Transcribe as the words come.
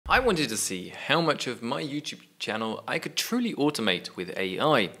I wanted to see how much of my YouTube channel I could truly automate with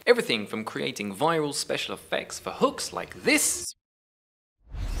AI. Everything from creating viral special effects for hooks like this,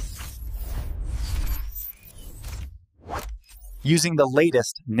 using the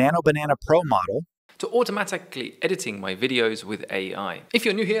latest Nano Banana Pro model, to automatically editing my videos with AI. If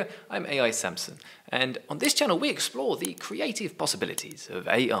you're new here, I'm AI Samson, and on this channel we explore the creative possibilities of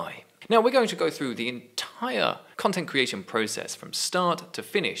AI. Now we're going to go through the entire content creation process from start to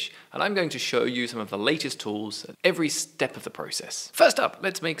finish, and I'm going to show you some of the latest tools at every step of the process. First up,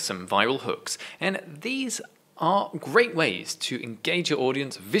 let's make some viral hooks, and these are great ways to engage your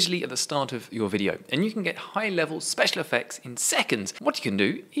audience visually at the start of your video, and you can get high-level special effects in seconds. What you can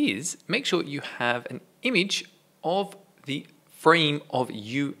do is make sure you have an image of the frame of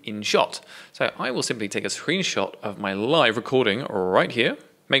you in shot. So I will simply take a screenshot of my live recording right here.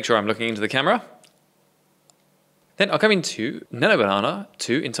 Make sure I'm looking into the camera. Then I'll come into Nano Banana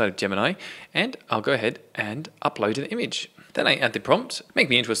 2 inside of Gemini, and I'll go ahead and upload an image. Then I add the prompt, make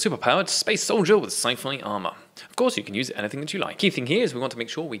me into a superpowered space soldier with sci-fi armor. Of course, you can use anything that you like. Key thing here is we want to make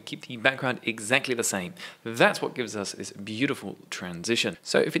sure we keep the background exactly the same. That's what gives us this beautiful transition.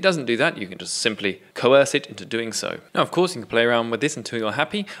 So if it doesn't do that, you can just simply coerce it into doing so. Now, of course, you can play around with this until you're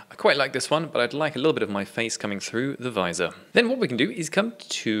happy. I quite like this one, but I'd like a little bit of my face coming through the visor. Then what we can do is come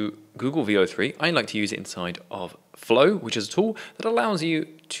to Google VO3. I like to use it inside of Flow, which is a tool that allows you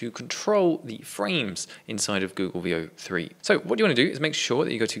to control the frames inside of Google VO3. So what you want to do is make sure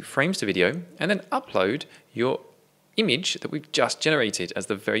that you go to frames to video and then upload your image that we've just generated as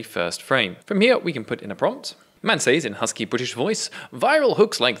the very first frame. From here, we can put in a prompt. Man says in husky British voice, viral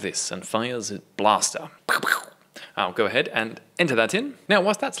hooks like this, and fires a blaster. I'll go ahead and enter that in. Now,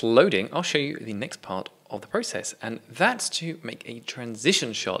 whilst that's loading, I'll show you the next part of the process, and that's to make a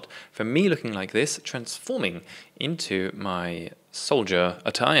transition shot from me looking like this, transforming into my soldier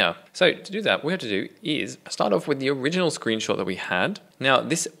attire. So to do that, what we have to do is start off with the original screenshot that we had. Now,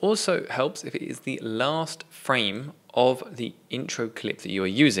 this also helps if it is the last frame of the intro clip that you are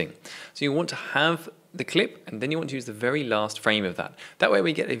using. So you want to have the clip, and then you want to use the very last frame of that. That way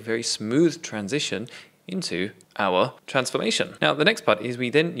we get a very smooth transition into our transformation. Now the next part is we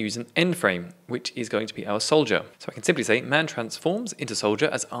then use an end frame, which is going to be our soldier. So I can simply say man transforms into soldier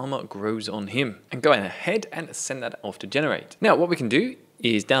as armor grows on him, and go ahead and send that off to generate. Now what we can do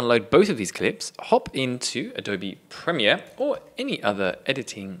is download both of these clips, hop into Adobe Premiere or any other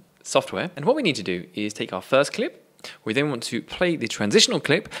editing software, and what we need to do is take our first clip. We then want to play the transitional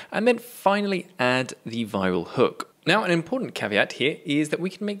clip and then finally add the viral hook. Now an important caveat here is that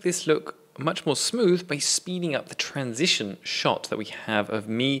we can make this look much more smooth by speeding up the transition shot that we have of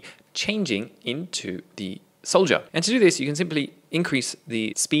me changing into the soldier. And to do this, you can simply increase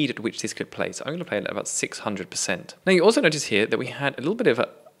the speed at which this clip plays. I'm going to play it at about 600%. Now you also notice here that we had a little bit of an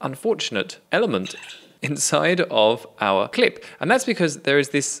unfortunate element inside of our clip, and that's because there is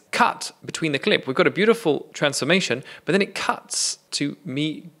this cut between the clip. We've got a beautiful transformation, but then it cuts to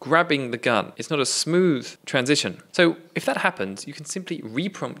me grabbing the gun. It's not a smooth transition. So if that happens, you can simply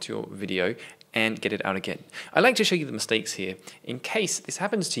reprompt your video and get it out again. I like to show you the mistakes here in case this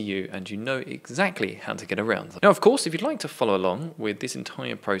happens to you and you know exactly how to get around them. Now, of course, if you'd like to follow along with this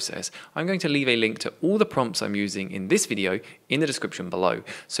entire process, I'm going to leave a link to all the prompts I'm using in this video in the description below,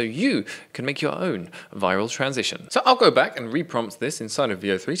 so you can make your own viral transition. So I'll go back and reprompt this inside of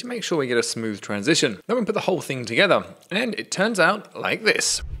VO3 to make sure we get a smooth transition. Then we put the whole thing together, and it turns out like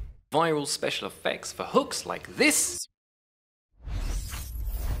this. Viral special effects for hooks like this,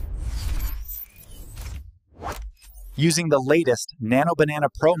 using the latest Nano Banana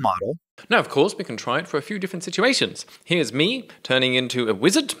Pro model. Now, of course, we can try it for a few different situations. Here's me turning into a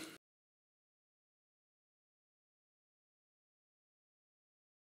wizard.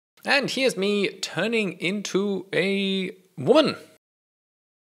 And here's me turning into a woman.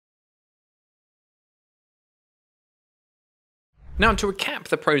 Now, to recap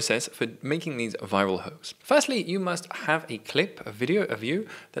the process for making these viral hooks. Firstly, you must have a clip, a video of you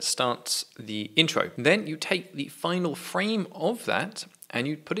that starts the intro. Then you take the final frame of that and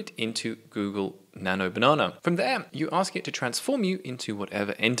you put it into Google Nano Banana. From there, you ask it to transform you into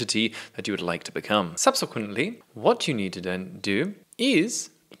whatever entity that you would like to become. Subsequently, what you need to then do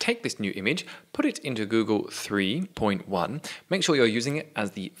is take this new image, put it into Google 3.1, make sure you're using it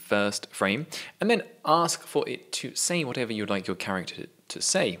as the first frame, and then ask for it to say whatever you'd like your character to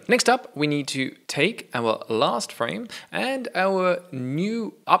say. Next up, we need to take our last frame and our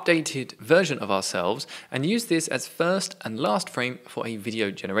new updated version of ourselves and use this as first and last frame for a video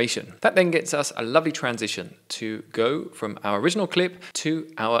generation. That then gets us a lovely transition to go from our original clip to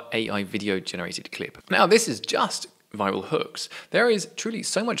our AI video generated clip. Now, this is just viral hooks. There is truly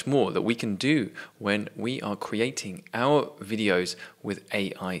so much more that we can do when we are creating our videos with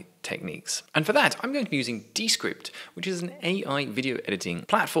AI techniques. And for that, I'm going to be using Descript, which is an AI video editing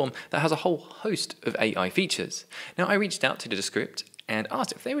platform that has a whole host of AI features. Now, I reached out to Descript and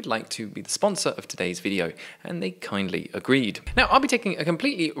asked if they would like to be the sponsor of today's video, and they kindly agreed. Now, I'll be taking a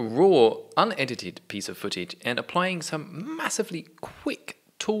completely raw, unedited piece of footage and applying some massively quick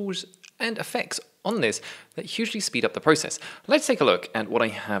tools and effects on this that hugely speed up the process. Let's take a look at what I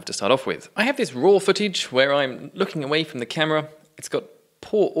have to start off with. I have this raw footage where I'm looking away from the camera. It's got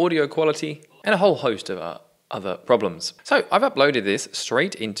poor audio quality and a whole host of other problems. So I've uploaded this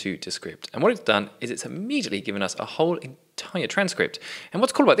straight into Descript, and what it's done is it's immediately given us a whole entire transcript. And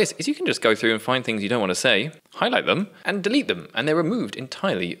what's cool about this is you can just go through and find things you don't want to say, highlight them, and delete them, and they're removed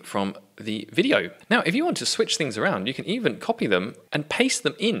entirely from the video. Now, if you want to switch things around, you can even copy them and paste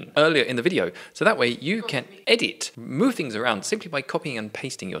them in earlier in the video, so that way you can edit, move things around simply by copying and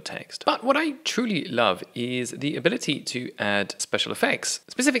pasting your text. But what I truly love is the ability to add special effects.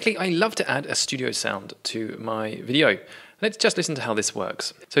 Specifically, I love to add a studio sound to my video. Let's just listen to how this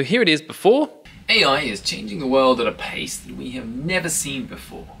works. So here it is before. AI is changing the world at a pace that we have never seen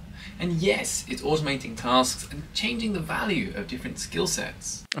before. And yes, it's automating tasks and changing the value of different skill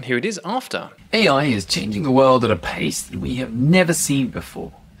sets. And here it is after. AI is changing the world at a pace that we have never seen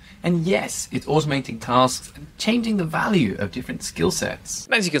before. And yes, it's automating tasks and changing the value of different skill sets.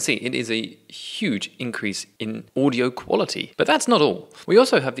 And as you can see, it is a huge increase in audio quality. But that's not all. We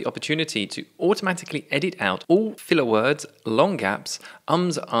also have the opportunity to automatically edit out all filler words, long gaps,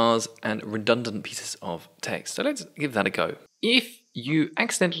 ums, ahs, and redundant pieces of text. So let's give that a go. If you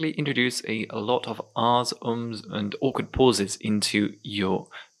accidentally introduce a lot of ahs, ums, and awkward pauses into your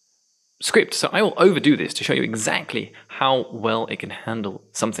script. So I will overdo this to show you exactly how well it can handle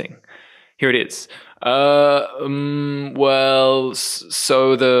something. Here it is. So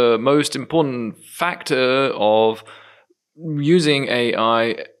the most important factor of using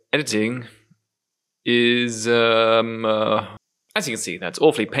AI editing is, as you can see, that's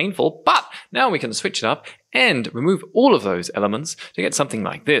awfully painful, but now we can switch it up and remove all of those elements to get something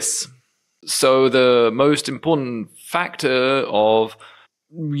like this. So the most important factor of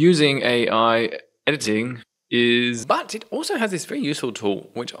using AI editing is... But it also has this very useful tool,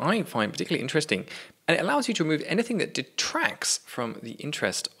 which I find particularly interesting, and it allows you to remove anything that detracts from the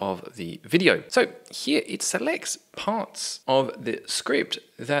interest of the video. So here it selects parts of the script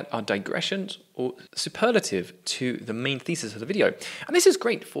that are digressions or superlative to the main thesis of the video. And this is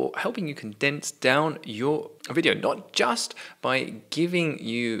great for helping you condense down your video, not just by giving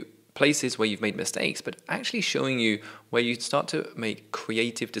you places where you've made mistakes, but actually showing you where you start to make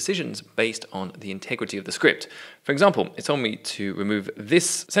creative decisions based on the integrity of the script. For example, it told me to remove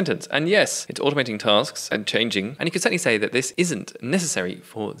this sentence, and yes, it's automating tasks and changing, and you could certainly say that this isn't necessary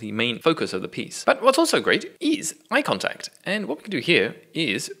for the main focus of the piece. But what's also great is eye contact, and what we can do here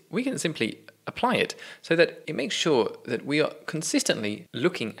is we can simply apply it so that it makes sure that we are consistently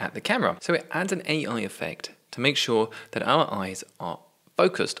looking at the camera. So it adds an AI effect to make sure that our eyes are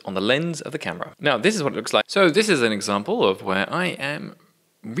focused on the lens of the camera. Now, this is what it looks like. So this is an example of where I am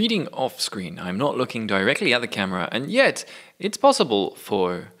reading off screen. I'm not looking directly at the camera, and yet it's possible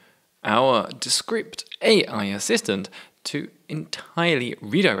for our Descript AI assistant to entirely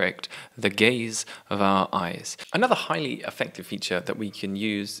redirect the gaze of our eyes. Another highly effective feature that we can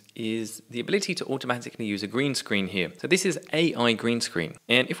use is the ability to automatically use a green screen here. So this is AI green screen.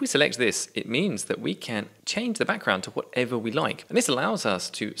 And if we select this, it means that we can change the background to whatever we like. And this allows us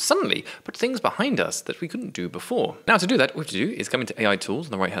to suddenly put things behind us that we couldn't do before. Now to do that, what we have to do is come into AI tools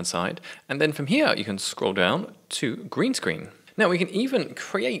on the right hand side. And then from here, you can scroll down to green screen. Now we can even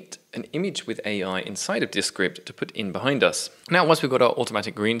create an image with AI inside of Descript to put in behind us. Now once we've got our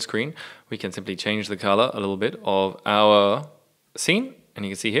automatic green screen, we can simply change the color a little bit of our scene, and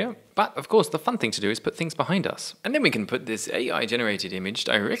you can see here. But of course the fun thing to do is put things behind us. And then we can put this AI generated image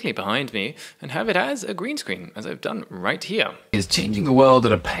directly behind me and have it as a green screen, as I've done right here. It's changing the world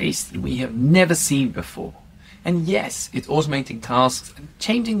at a pace that we have never seen before. And yes, it's automating tasks and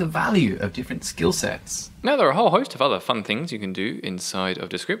changing the value of different skill sets. Now there are a whole host of other fun things you can do inside of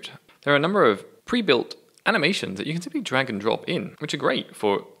Descript. There are a number of pre-built animations that you can simply drag and drop in, which are great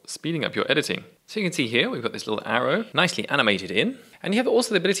for speeding up your editing. So you can see here, we've got this little arrow nicely animated in, and you have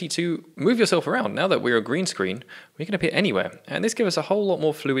also the ability to move yourself around. Now that we're a green screen, we can appear anywhere, and this gives us a whole lot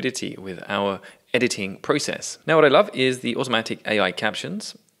more fluidity with our editing process. Now what I love is the automatic AI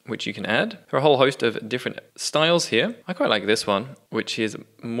captions, which you can add. There are a whole host of different styles here. I quite like this one, which is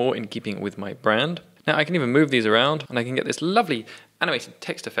more in keeping with my brand. Now I can even move these around, and I can get this lovely animated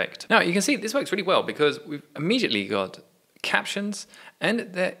text effect. Now you can see this works really well because we've immediately got captions and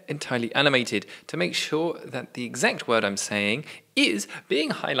they're entirely animated to make sure that the exact word I'm saying is being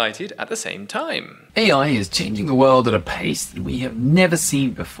highlighted at the same time. AI is changing the world at a pace that we have never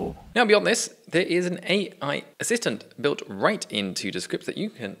seen before. Now beyond this, there is an AI assistant built right into Descript that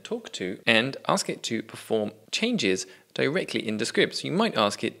you can talk to and ask it to perform changes directly in Descript. So you might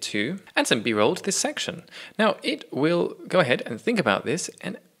ask it to add some B-roll to this section. Now it will go ahead and think about this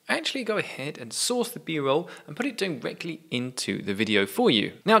and actually go ahead and source the B-roll and put it directly into the video for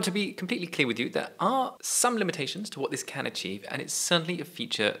you. Now, to be completely clear with you, there are some limitations to what this can achieve, and it's certainly a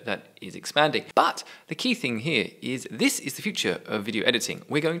feature that is expanding. But the key thing here is this is the future of video editing.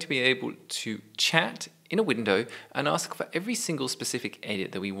 We're going to be able to chat in a window and ask for every single specific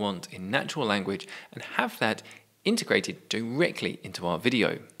edit that we want in natural language and have that integrated directly into our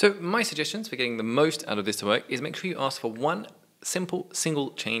video. So my suggestions for getting the most out of this to work is make sure you ask for one simple single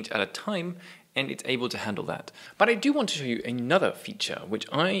change at a time, and it's able to handle that. But I do want to show you another feature which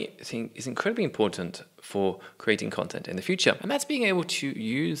I think is incredibly important for creating content in the future, and that's being able to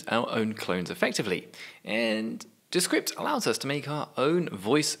use our own clones effectively. And Descript allows us to make our own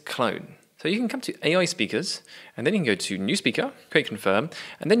voice clone. So you can come to AI speakers, and then you can go to new speaker, create confirm,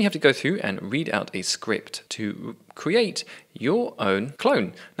 and then you have to go through and read out a script to create your own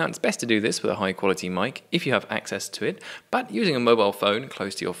clone. Now it's best to do this with a high quality mic if you have access to it, but using a mobile phone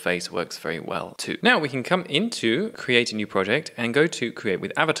close to your face works very well too. Now we can come into create a new project and go to create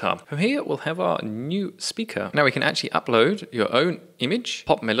with avatar. From here we'll have our new speaker. Now we can actually upload your own image,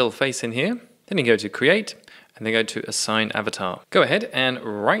 pop my little face in here, then you go to create, and then go to assign avatar. Go ahead and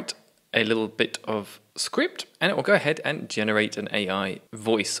write a little bit of script and it will go ahead and generate an AI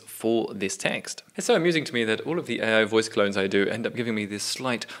voice for this text. It's so amusing to me that all of the AI voice clones I do end up giving me this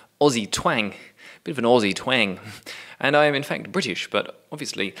slight Aussie twang, bit of an Aussie twang. And I am in fact British, but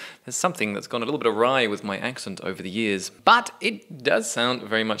obviously there's something that's gone a little bit awry with my accent over the years. But it does sound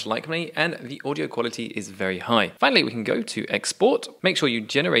very much like me and the audio quality is very high. Finally, we can go to export. Make sure you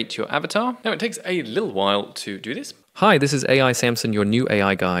generate your avatar. Now it takes a little while to do this. Hi, this is AI Samson, your new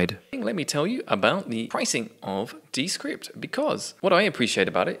AI guide. Let me tell you about the pricing of Descript, because what I appreciate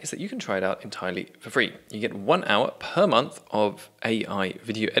about it is that you can try it out entirely for free. You get 1 hour per month of AI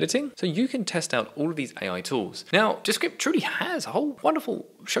video editing, so you can test out all of these AI tools. Now, Descript truly has a whole wonderful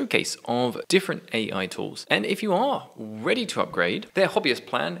showcase of different AI tools, and if you are ready to upgrade, their hobbyist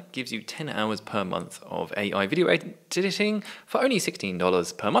plan gives you 10 hours per month of AI video editing for only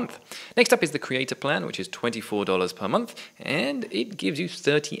 $16 per month. Next up is the creator plan, which is $24 per month, and it gives you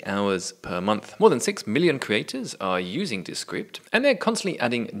 30 hours per month. More than 6 million creators are using Descript, and they're constantly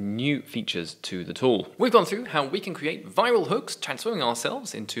adding new features to the tool. We've gone through how we can create viral hooks, transforming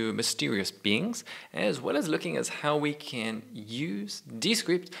ourselves into mysterious beings, as well as looking at how we can use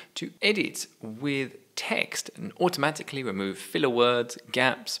Descript to edit with text and automatically remove filler words,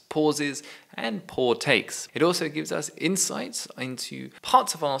 gaps, pauses, and poor takes. It also gives us insights into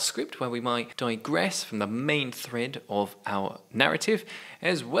parts of our script where we might digress from the main thread of our narrative,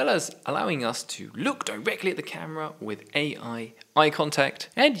 as well as allowing us to look directly at the camera with AI eye contact,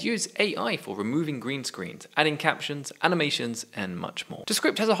 and use AI for removing green screens, adding captions, animations, and much more.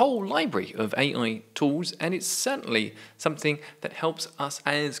 Descript has a whole library of AI tools, and it's certainly something that helps us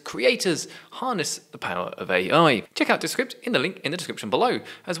as creators harness the power of AI. Check out Descript in the link in the description below,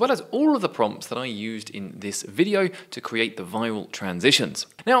 as well as all of the prompts that I used in this video to create the viral transitions.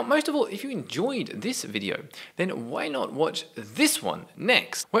 Now, most of all, if you enjoyed this video, then why not watch this one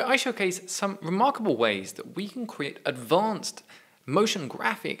next, where I showcase some remarkable ways that we can create advanced motion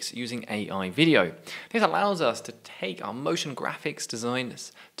graphics using AI video. This allows us to take our motion graphics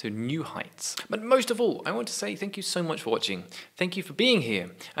designs to new heights. But most of all, I want to say thank you so much for watching. Thank you for being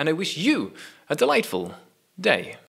here, and I wish you a delightful day.